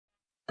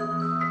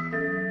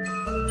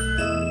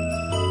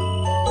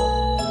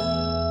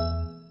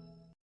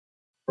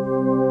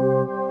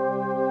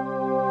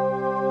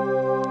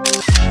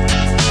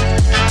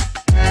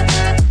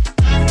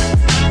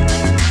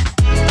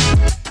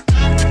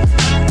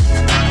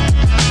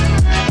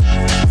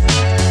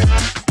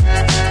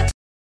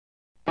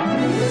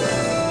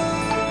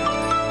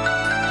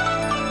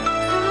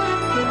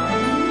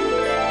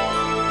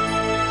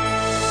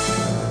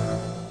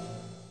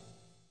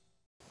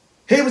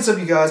what's up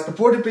you guys?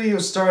 Before the video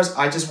starts,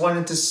 I just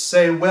wanted to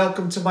say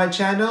welcome to my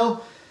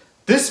channel.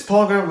 This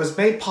program was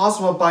made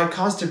possible by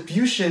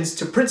contributions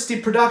to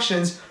Princeton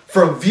Productions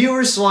from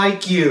viewers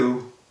like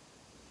you.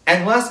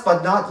 And last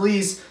but not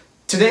least,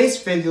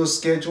 today's video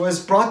schedule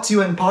is brought to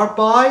you in part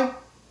by...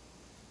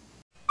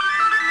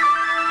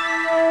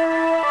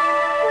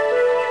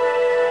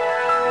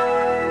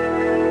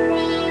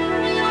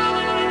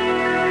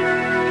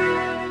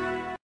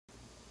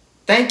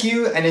 Thank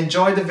you and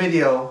enjoy the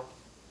video.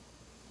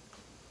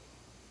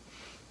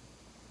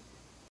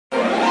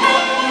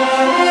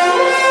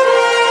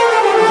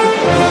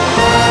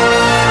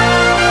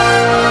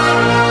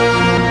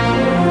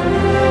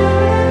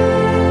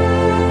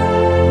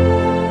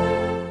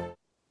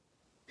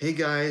 Hey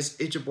guys,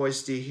 it's your boy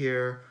Steve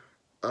here.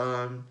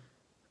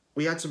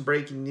 We had some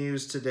breaking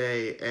news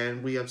today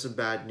and we have some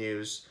bad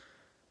news.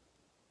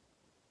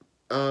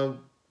 I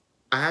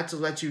had to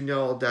let you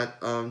know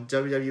that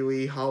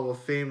WWE Hall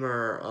of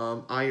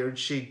Famer Iron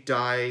Sheik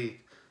died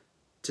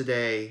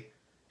today.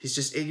 He's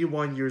just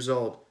 81 years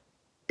old.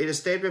 In a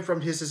statement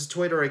from his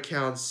Twitter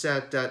account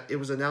said that it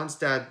was announced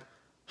that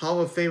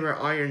Hall of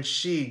Famer Iron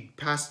Sheik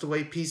passed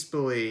away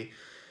peacefully.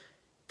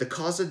 The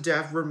cause of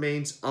death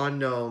remains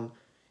unknown.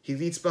 He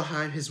leaves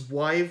behind his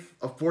wife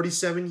of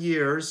 47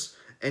 years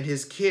and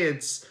his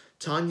kids,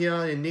 Tanya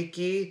and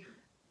Nikki,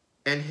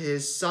 and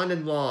his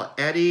son-in-law,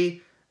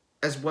 Eddie,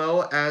 as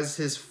well as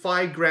his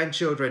 5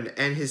 grandchildren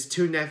and his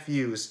 2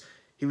 nephews.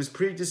 He was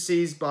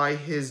predeceased by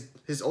his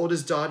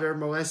oldest daughter,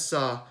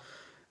 Melissa.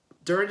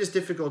 During these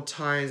difficult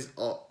times,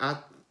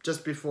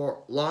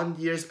 long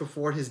years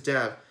before his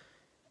death,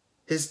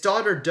 his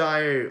daughter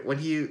died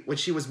when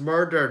she was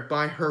murdered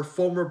by her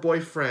former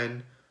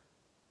boyfriend.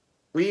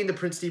 We in the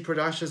Princeton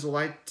Productions would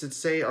like to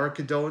say our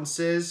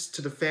condolences to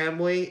the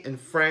family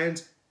and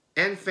friends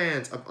and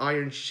fans of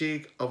Iron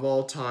Sheik of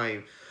all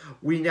time.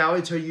 We now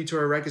return you to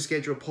our record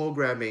schedule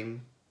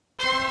programming.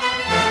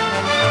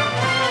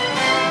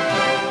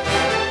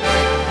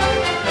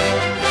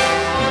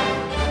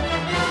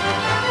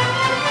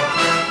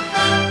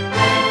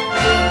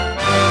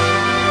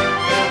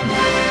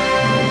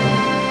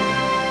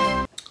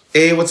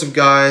 Hey, what's up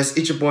guys?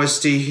 It's your boy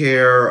Steve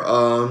here.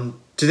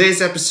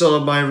 Today's episode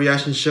of my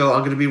reaction show,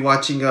 I'm going to be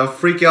watching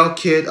Freakout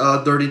Kid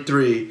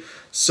 33.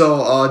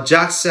 So,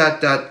 Jack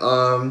said that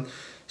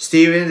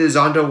Steven is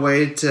on the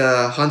way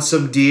to hunt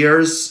some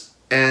deers,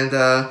 and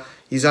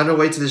he's on the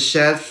way to the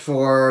shed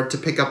to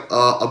pick up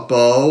a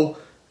bow.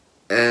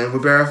 And we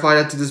verified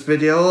that to this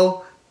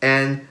video,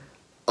 and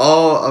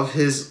all of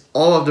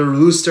the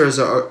roosters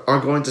are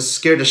going to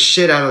scare the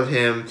shit out of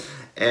him.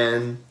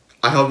 And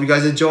I hope you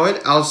guys enjoyed.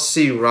 I'll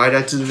see you right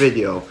after the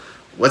video.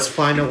 Let's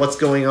find out what's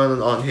going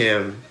on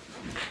him.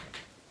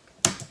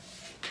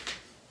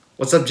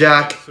 What's up,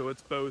 Jack? So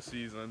it's bow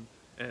season,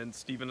 and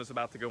Steven is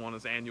about to go on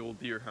his annual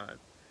deer hunt.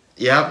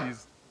 Yep.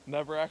 He's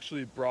never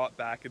actually brought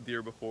back a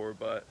deer before,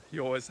 but he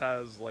always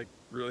has like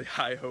really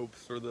high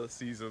hopes for the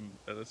season,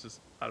 and it's just,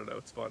 I don't know,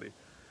 it's funny.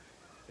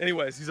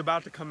 Anyways, he's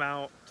about to come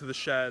out to the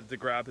shed to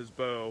grab his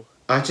bow.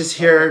 I just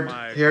heard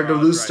the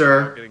rooster.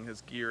 Right now, getting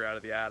his gear out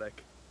of the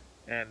attic.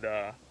 And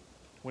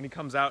when he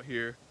comes out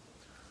here,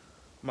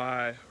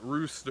 my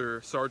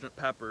rooster, Sergeant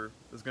Pepper,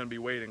 is going to be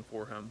waiting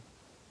for him.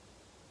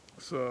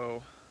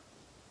 So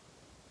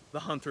the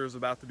hunter is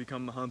about to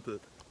become the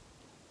hunted.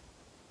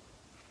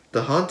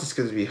 The hunt is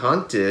going to be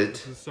hunted.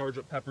 This is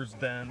Sergeant Pepper's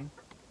den.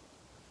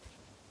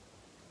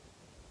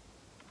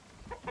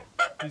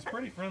 He's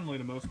pretty friendly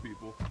to most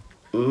people.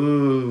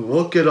 Ooh,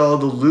 look at all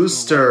the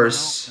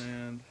roosters.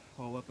 And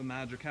I'll let the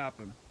magic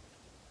happen.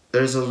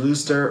 There's a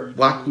rooster,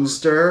 black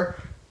rooster,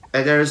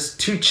 and there's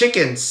 2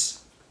 chickens.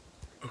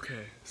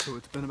 Okay, so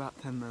it's been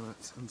about 10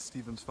 minutes and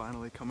Steven's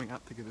finally coming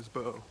out to get his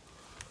bow.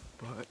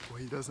 But what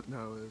he doesn't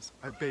know is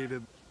I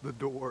baited the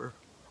door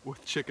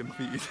with chicken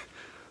feed.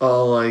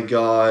 Oh my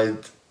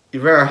god. You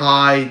better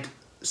hide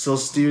so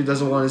Steven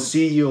doesn't want to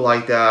see you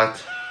like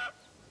that.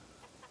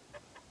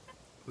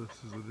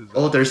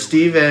 Oh, there's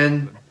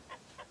Steven.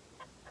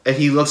 And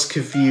he looks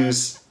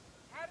confused.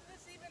 How did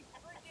this even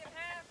freaking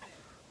happen?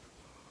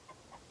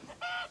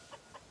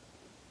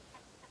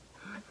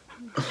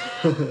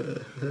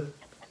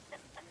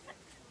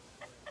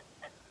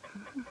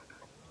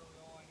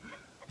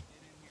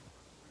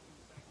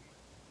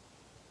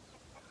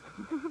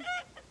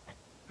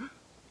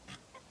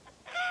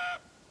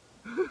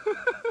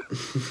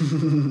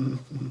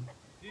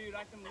 Dude,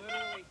 I can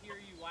literally hear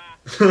you laugh.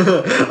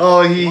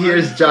 Oh, he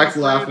hears Jack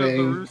laughing.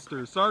 The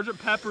rooster. Sergeant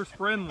Pepper's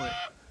friendly.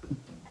 Did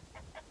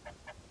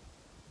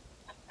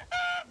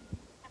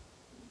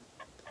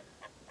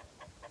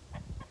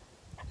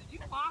you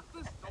lock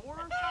this door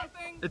or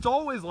something? It's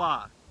always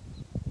locked.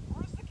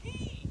 Where's the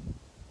key?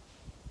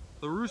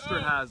 The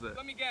rooster has it.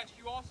 Let me guess,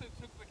 you also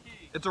took the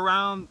key. It's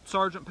around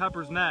Sergeant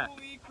Pepper's neck.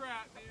 Holy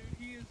crap, dude.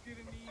 He is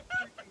gonna need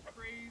freaking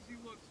crazy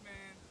looks,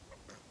 man.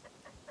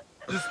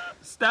 Just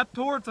step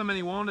towards him and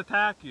he won't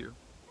attack you.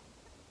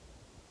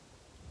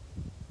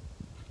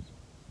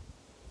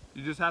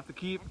 You just have to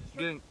keep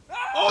getting...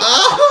 Oh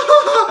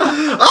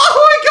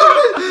my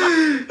god!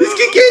 He's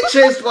getting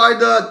chased by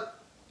the...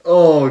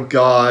 Oh,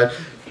 God.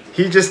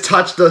 He just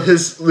touched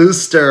his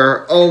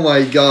rooster. Oh,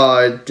 my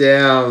God.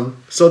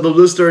 Damn. So the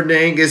rooster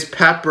name is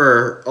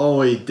Pepper.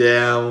 Oh,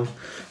 damn.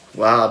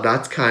 Wow,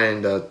 that's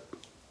kind of...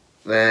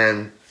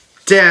 Man.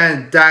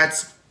 Damn,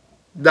 that's...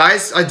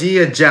 Nice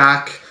idea,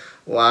 Jack.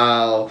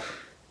 Wow.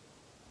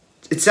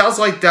 It sounds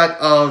like that,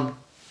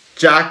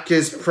 Jack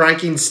is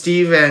pranking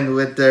Steven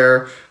with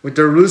their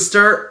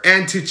rooster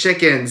and 2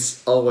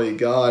 chickens. Oh my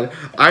god.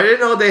 I didn't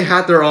know they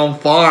had their own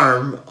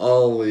farm.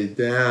 Holy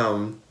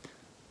damn.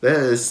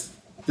 This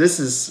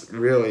is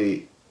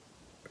really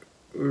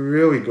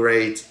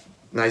great.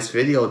 Nice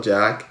video,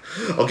 Jack.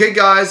 Okay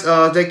guys,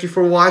 thank you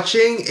for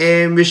watching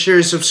and be sure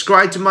to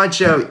subscribe to my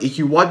channel if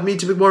you want me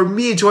to be more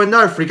me to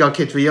another Freakout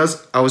Kid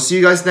videos. I will see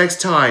you guys next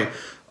time.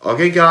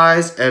 Okay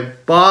guys, and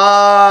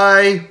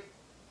bye.